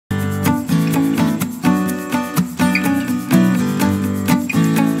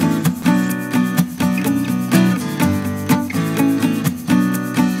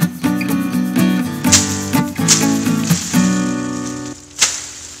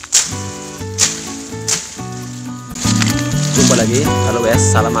Jumpa lagi, halo guys,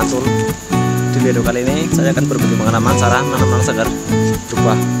 salam macul. Di video kali ini saya akan berbagi pengalaman cara menanam agar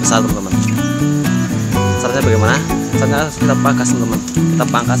berbuah besar teman-teman. Caranya bagaimana? Caranya kita pangkas teman-teman. Kita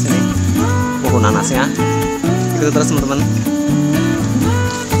pangkas ini pohon nanasnya. Ikuti terus teman-teman.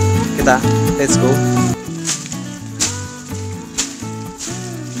 Kita let's go.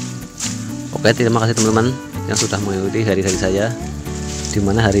 Oke, terima kasih teman-teman yang sudah mengikuti hari-hari saya,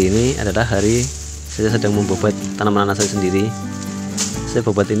 dimana hari ini adalah hari saya sedang membobot tanaman nanas saya sendiri. Saya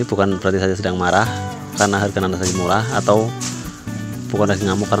bobot ini bukan berarti saya sedang marah karena harga nanas lagi murah, atau bukan lagi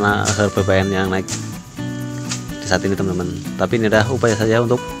ngamuk karena harga BBM yang naik di saat ini teman-teman. Tapi ini adalah upaya saya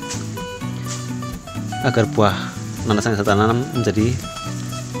untuk agar buah nanas yang saya tanam menjadi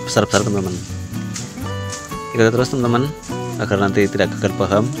besar-besar teman-teman. Ikuti terus teman-teman agar nanti tidak gagal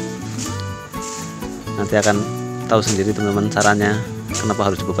paham. Nanti akan tahu sendiri teman-teman caranya kenapa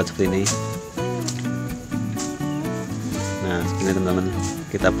harus dibobot seperti ini. Nah, ini teman-teman,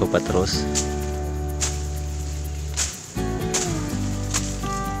 kita bobot terus.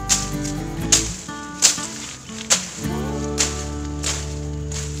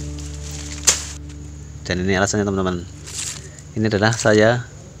 Dan ini alasannya teman-teman. Ini adalah saya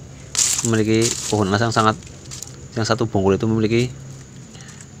memiliki pohon nanas yang satu bonggol itu memiliki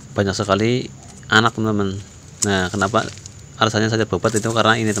banyak sekali anak teman-teman. Nah, kenapa alasannya saya bobot itu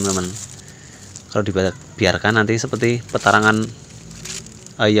karena ini teman-teman. Kalau dibiarkan nanti seperti petarangan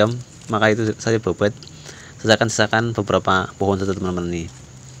ayam, maka itu saya bobot. Saya akan sisakan beberapa pohon saja teman-teman ini.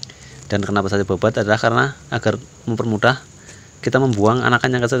 Dan kenapa saya bobot adalah karena agar mempermudah kita membuang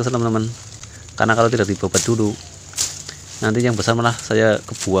anakan yang kecil-kecil teman-teman. Karena kalau tidak dibobot dulu, nanti yang besar malah saya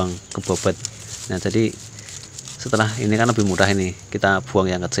kebobot. Nah, jadi setelah ini kan lebih mudah, ini kita buang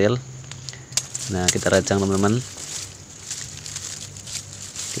yang kecil. Nah, kita rajang teman-teman.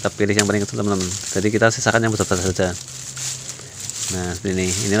 Kita pilih yang paling kecil teman-teman. Jadi kita sisakan yang besar saja. Nah,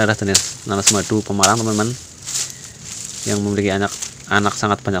 ini adalah jenis nanas madu pemalang teman-teman, yang memiliki anak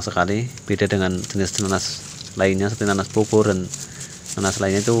sangat banyak sekali. Beda dengan jenis nanas lainnya seperti nanas bogor dan nanas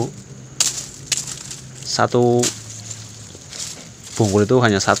lainnya, itu satu bonggol itu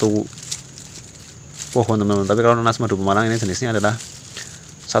hanya satu pohon teman-teman. Tapi kalau nanas madu pemalang ini jenisnya adalah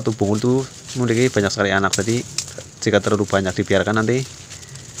satu bonggol itu memiliki banyak sekali anak. Jadi jika terlalu banyak dibiarkan, nanti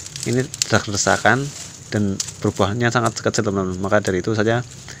ini terdesakan dan berbuahnya sangat kecil teman-teman. Maka dari itu saja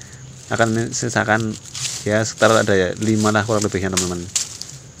akan sisakan ya sekitar ada 5 lah kurang lebihnya teman-teman.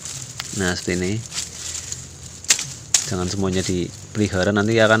 Nah, seperti ini. Jangan semuanya dipelihara,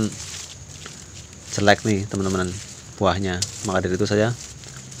 nanti akan jelek nih teman-teman buahnya. Maka dari itu saya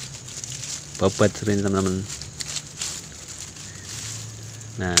bobot seperti ini teman-teman.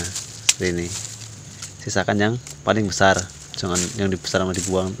 Nah, seperti ini. Sisakan yang paling besar, jangan yang besar sama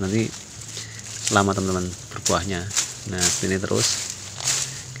dibuang, nanti lama teman-teman berbuahnya. Nah, seperti ini terus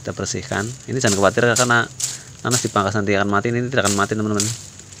kita bersihkan. Ini jangan khawatir karena nanas dipangkas nanti akan mati. Ini tidak akan mati teman-teman,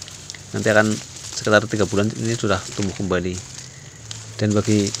 nanti akan sekitar 3 bulan ini sudah tumbuh kembali. Dan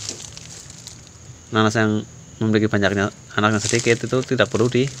bagi nanas yang memiliki banyaknya anaknya sedikit, itu tidak perlu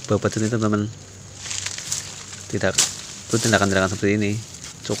dibobot ini teman-teman. Tidak, itu tindakan-tindakan seperti ini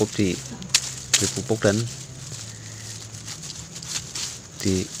cukup diberi pupuk dan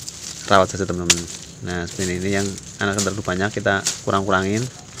dirawat saja teman-teman. Nah, seperti ini yang anak terlalu banyak kita kurangin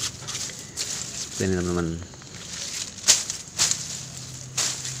seperti ini teman-teman.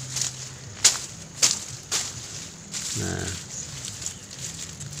 Nah,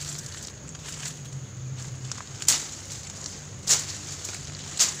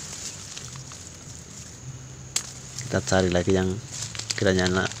 kita cari lagi yang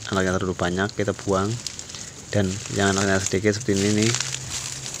kiranya anaknya terlalu banyak, kita buang. Dan yang anaknya sedikit seperti ini nih,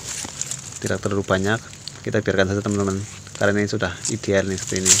 tidak terlalu banyak, kita biarkan saja teman-teman, karena ini sudah ideal nih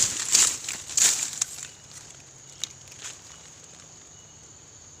seperti ini.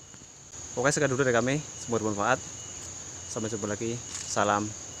 Oke, sekian dulu dari kami, semoga bermanfaat. Sampai jumpa lagi, salam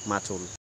macul.